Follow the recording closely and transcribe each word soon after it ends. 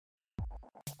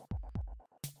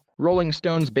Rolling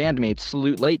Stones bandmates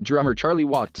salute late drummer Charlie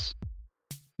Watts.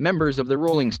 Members of the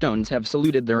Rolling Stones have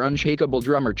saluted their unshakable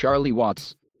drummer Charlie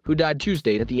Watts, who died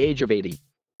Tuesday at the age of 80.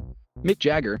 Mick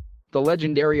Jagger, the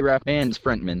legendary rap band's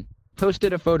frontman,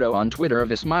 posted a photo on Twitter of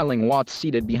a smiling Watts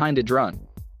seated behind a drum.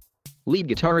 Lead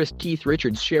guitarist Keith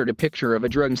Richards shared a picture of a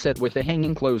drum set with a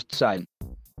hanging closed sign.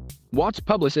 Watts'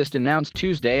 publicist announced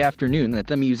Tuesday afternoon that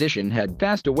the musician had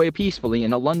passed away peacefully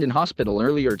in a London hospital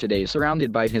earlier today,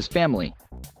 surrounded by his family.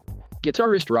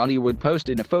 Guitarist Ronnie Wood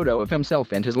posted a photo of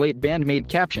himself and his late bandmate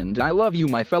captioned, "I love you,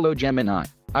 my fellow Gemini.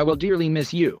 I will dearly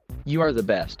miss you. You are the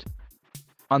best."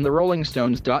 On the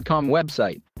RollingStones.com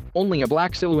website, only a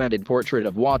black silhouetted portrait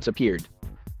of Watts appeared.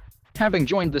 Having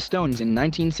joined the Stones in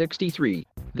 1963,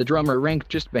 the drummer ranked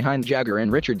just behind Jagger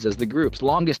and Richards as the group's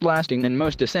longest-lasting and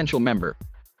most essential member.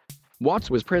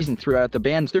 Watts was present throughout the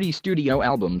band's 30 studio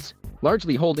albums,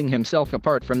 largely holding himself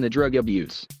apart from the drug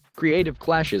abuse, creative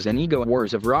clashes and ego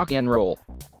wars of rock and roll.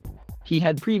 He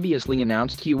had previously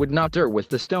announced he would not tour with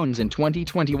the Stones in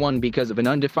 2021 because of an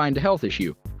undefined health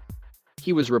issue.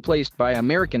 He was replaced by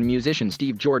American musician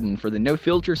Steve Jordan for the No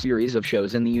Filter series of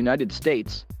shows in the United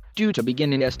States, due to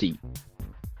begin in St.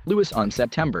 Louis on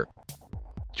September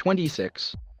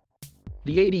 26.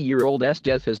 The 80-year-old's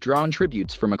death has drawn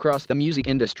tributes from across the music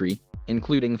industry,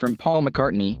 including from Paul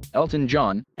McCartney, Elton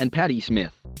John, and Patti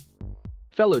Smith.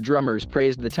 Fellow drummers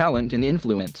praised the talent and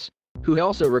influence, who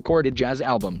also recorded jazz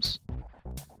albums.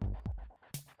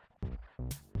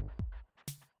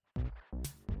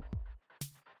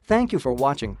 Thank you for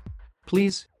watching.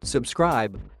 Please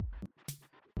subscribe.